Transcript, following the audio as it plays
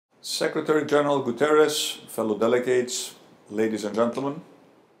Secretary General Guterres, fellow delegates, ladies and gentlemen,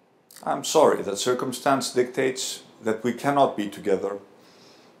 I'm sorry that circumstance dictates that we cannot be together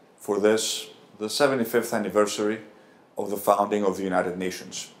for this, the 75th anniversary of the founding of the United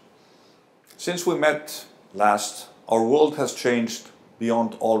Nations. Since we met last, our world has changed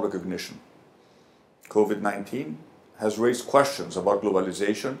beyond all recognition. COVID-19 has raised questions about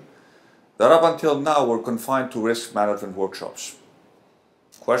globalization that up until now were confined to risk management workshops.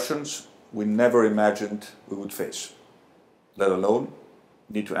 Questions we never imagined we would face, let alone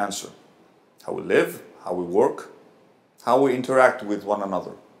need to answer. How we live, how we work, how we interact with one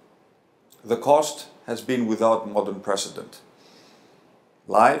another. The cost has been without modern precedent.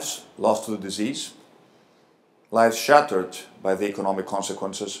 Lives lost to the disease, lives shattered by the economic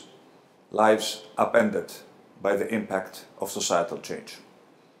consequences, lives upended by the impact of societal change.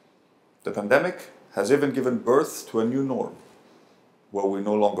 The pandemic has even given birth to a new norm, where we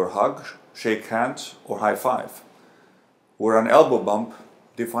no longer hug, shake hands, or high-five, where an elbow bump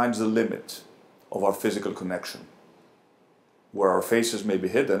defines the limit of our physical connection, where our faces may be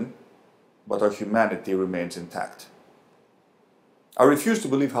hidden, but our humanity remains intact. I refuse to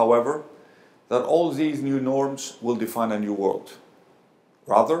believe, however, that all these new norms will define a new world.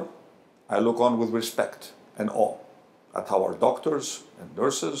 Rather, I look on with respect and awe at how our doctors and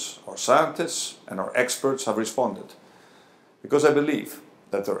nurses, our scientists and our experts have responded, because I believe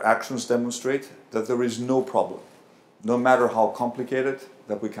that their actions demonstrate that there is no problem, no matter how complicated,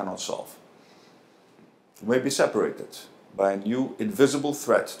 that we cannot solve. We may be separated by a new invisible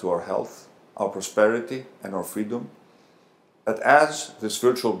threat to our health, our prosperity and our freedom, but as this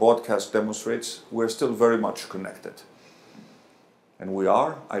virtual broadcast demonstrates, we are still very much connected. And we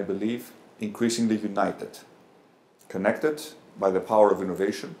are, I believe, increasingly united. Connected by the power of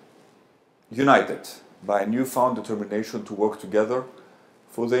innovation, united by a newfound determination to work together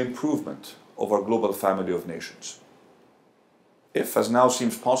for the improvement of our global family of nations. If, as now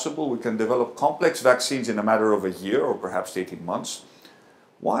seems possible, we can develop complex vaccines in a matter of a year or perhaps 18 months,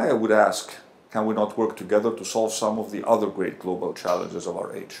 why, I would ask, can we not work together to solve some of the other great global challenges of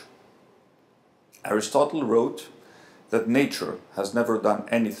our age? Aristotle wrote that nature has never done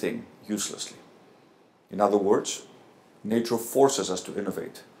anything uselessly. In other words, nature forces us to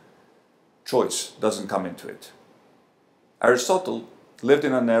innovate. Choice doesn't come into it. Aristotle lived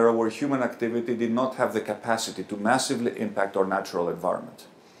in an era where human activity did not have the capacity to massively impact our natural environment.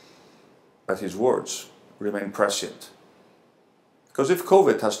 But his words remain prescient. Because if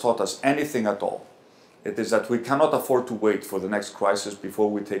COVID has taught us anything at all, it is that we cannot afford to wait for the next crisis before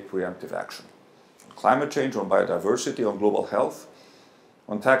we take preemptive action. On climate change, on biodiversity, on global health,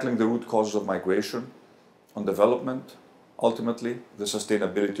 on tackling the root causes of migration, on development, ultimately the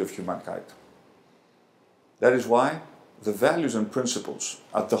sustainability of humankind. That is why the values and principles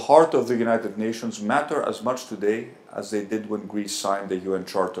at the heart of the United Nations matter as much today as they did when Greece signed the UN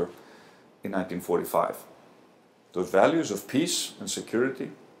Charter in 1945. Those values of peace and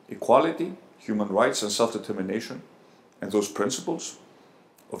security, equality, human rights and self-determination, and those principles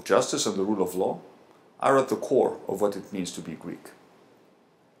of justice and the rule of law are at the core of what it means to be Greek.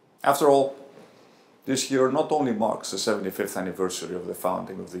 After all, this year not only marks the 75th anniversary of the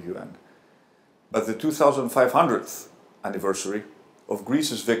founding of the UN, but the 2500th anniversary of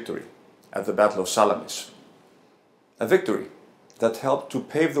Greece's victory at the Battle of Salamis. A victory that helped to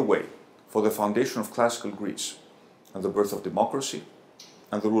pave the way for the foundation of classical Greece and the birth of democracy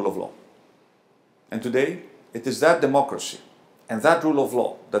and the rule of law. And today, it is that democracy and that rule of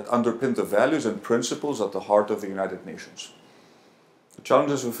law that underpin the values and principles at the heart of the United Nations. The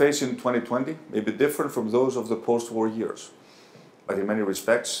challenges we face in 2020 may be different from those of the post-war years, but in many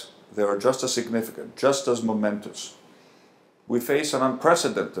respects, they are just as significant, just as momentous. We face an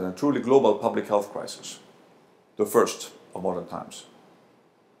unprecedented and truly global public health crisis, the first of modern times.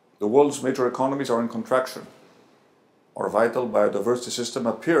 The world's major economies are in contraction. Our vital biodiversity system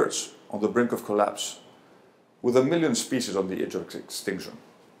appears on the brink of collapse, with 1 million species on the edge of extinction.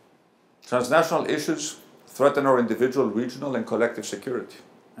 Transnational issues threaten our individual, regional and collective security,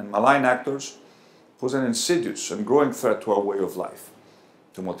 and malign actors pose an insidious and growing threat to our way of life,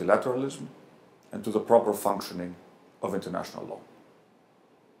 to multilateralism and to the proper functioning of international law.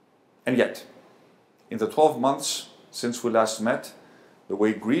 And yet, in the 12 months since we last met, the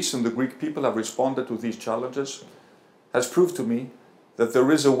way Greece and the Greek people have responded to these challenges has proved to me that there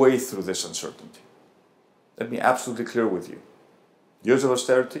is a way through this uncertainty. Let me be absolutely clear with you. Years of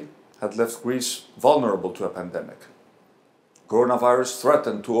austerity had left Greece vulnerable to a pandemic. Coronavirus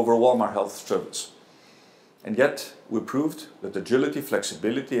threatened to overwhelm our health service. And yet, we proved that agility,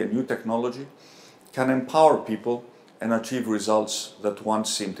 flexibility, and new technology can empower people and achieve results that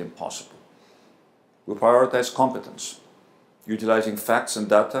once seemed impossible. We prioritize competence, utilizing facts and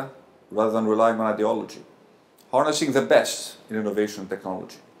data rather than relying on ideology, harnessing the best in innovation and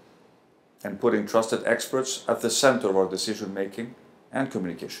technology, and putting trusted experts at the center of our decision-making and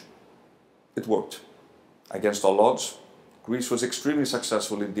communication. It worked. Against all odds, Greece was extremely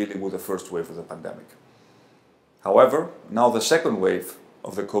successful in dealing with the first wave of the pandemic. However, now the second wave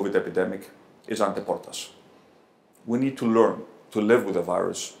of the COVID epidemic is ante portas. We need to learn to live with the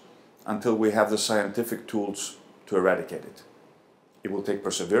virus until we have the scientific tools to eradicate it. It will take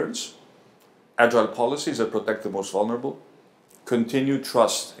perseverance, agile policies that protect the most vulnerable, continued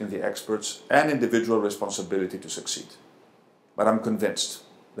trust in the experts, and individual responsibility to succeed. But I'm convinced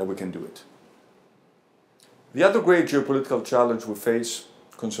that we can do it. The other great geopolitical challenge we face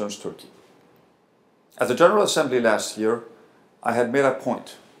concerns Turkey. At the General Assembly last year, I had made a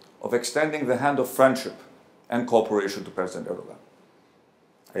point of extending the hand of friendship and cooperation to President Erdogan.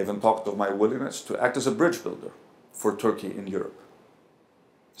 I even talked of my willingness to act as a bridge builder for Turkey in Europe.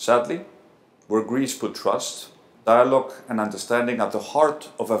 Sadly, where Greece put trust, dialogue, and understanding at the heart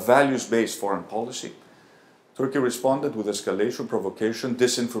of a values-based foreign policy, Turkey responded with escalation, provocation,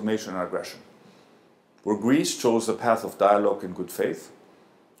 disinformation, and aggression. Where Greece chose the path of dialogue in good faith,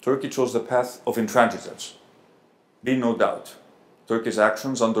 Turkey chose the path of intransigence. Be no doubt, Turkey's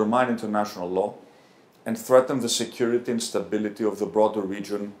actions undermine international law and threaten the security and stability of the broader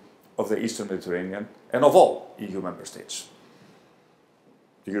region of the Eastern Mediterranean and of all EU member states.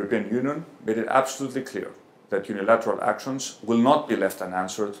 The European Union made it absolutely clear that unilateral actions will not be left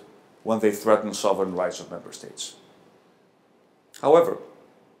unanswered when they threaten sovereign rights of member states. However,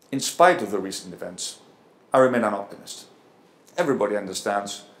 in spite of the recent events, I remain an optimist. Everybody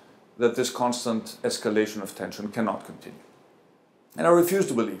understands that this constant escalation of tension cannot continue. And I refuse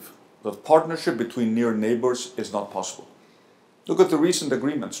to believe that partnership between near neighbors is not possible. Look at the recent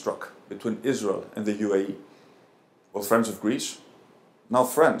agreement struck between Israel and the UAE. Both friends of Greece, now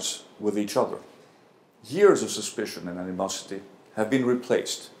friends with each other. Years of suspicion and animosity have been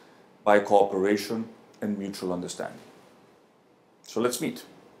replaced by cooperation and mutual understanding. So let's meet,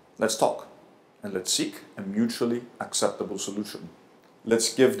 let's talk, and let's seek a mutually acceptable solution.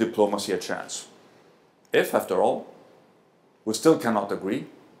 Let's give diplomacy a chance. If, after all, we still cannot agree,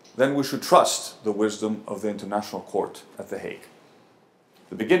 then we should trust the wisdom of the International Court at The Hague.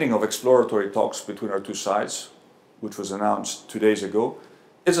 The beginning of exploratory talks between our two sides, which was announced 2 days ago,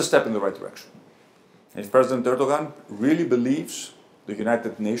 is a step in the right direction. If President Erdogan really believes the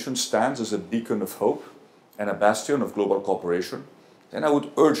United Nations stands as a beacon of hope and a bastion of global cooperation, then I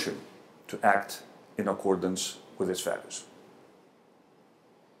would urge him to act in accordance with its values.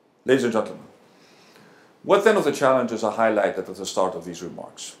 Ladies and gentlemen, what then of the challenges are highlighted at the start of these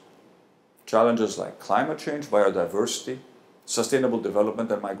remarks? Challenges like climate change, biodiversity, sustainable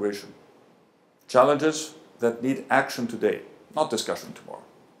development, and migration. Challenges that need action today, not discussion tomorrow.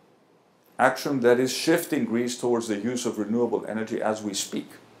 Action that is shifting Greece towards the use of renewable energy as we speak.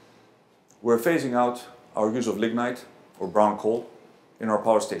 We're phasing out our use of lignite or brown coal in our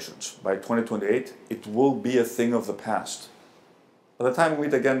power stations. By 2028, it will be a thing of the past. By the time we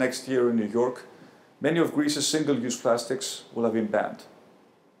meet again next year in New York, many of Greece's single-use plastics will have been banned.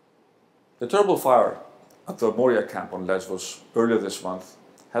 The terrible fire at the Moria camp on Lesbos earlier this month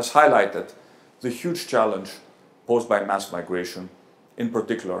has highlighted the huge challenge posed by mass migration, in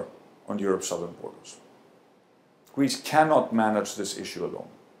particular on Europe's southern borders. Greece cannot manage this issue alone.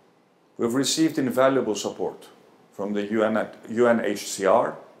 We have received invaluable support from the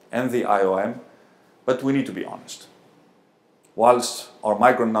UNHCR and the IOM, but we need to be honest. Whilst our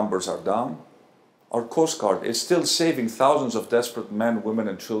migrant numbers are down, our Coast Guard is still saving thousands of desperate men, women,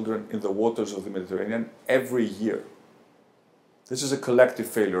 and children in the waters of the Mediterranean every year. This is a collective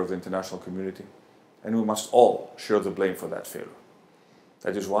failure of the international community, and we must all share the blame for that failure.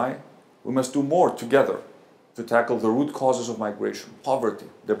 That is why we must do more together to tackle the root causes of migration: poverty,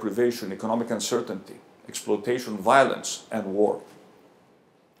 deprivation, economic uncertainty, exploitation, violence, and war.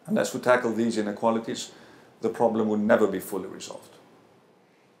 Unless we tackle these inequalities, the problem will never be fully resolved.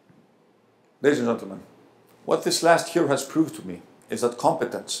 Ladies and gentlemen, what this last year has proved to me is that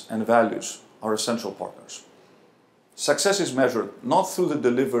competence and values are essential partners. Success is measured not through the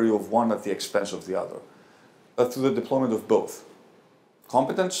delivery of one at the expense of the other, but through the deployment of both.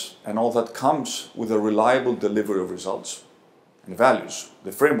 Competence and all that comes with a reliable delivery of results, and values,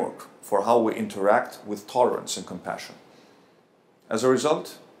 the framework for how we interact with tolerance and compassion. As a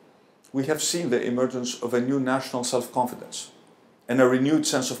result, we have seen the emergence of a new national self-confidence and a renewed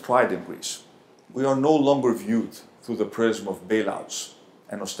sense of pride in Greece. We are no longer viewed through the prism of bailouts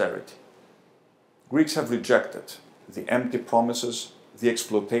and austerity. Greeks have rejected the empty promises, the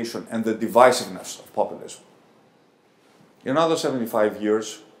exploitation, and the divisiveness of populism. In another 75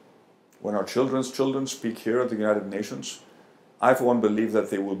 years, when our children's children speak here at the United Nations, I for one believe that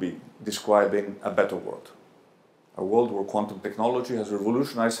they will be describing a better world. A world where quantum technology has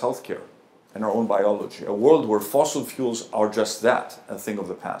revolutionized healthcare and our own biology. A world where fossil fuels are just that, a thing of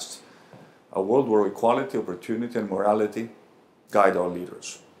the past. A world where equality, opportunity, and morality guide our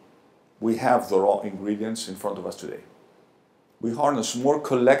leaders. We have the raw ingredients in front of us today. We harness more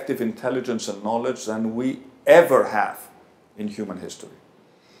collective intelligence and knowledge than we ever have in human history.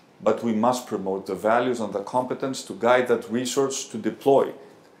 But we must promote the values and the competence to guide that research to deploy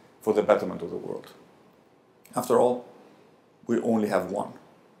for the betterment of the world. After all, we only have one.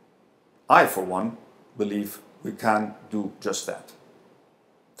 I, for one, believe we can do just that.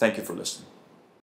 Thank you for listening.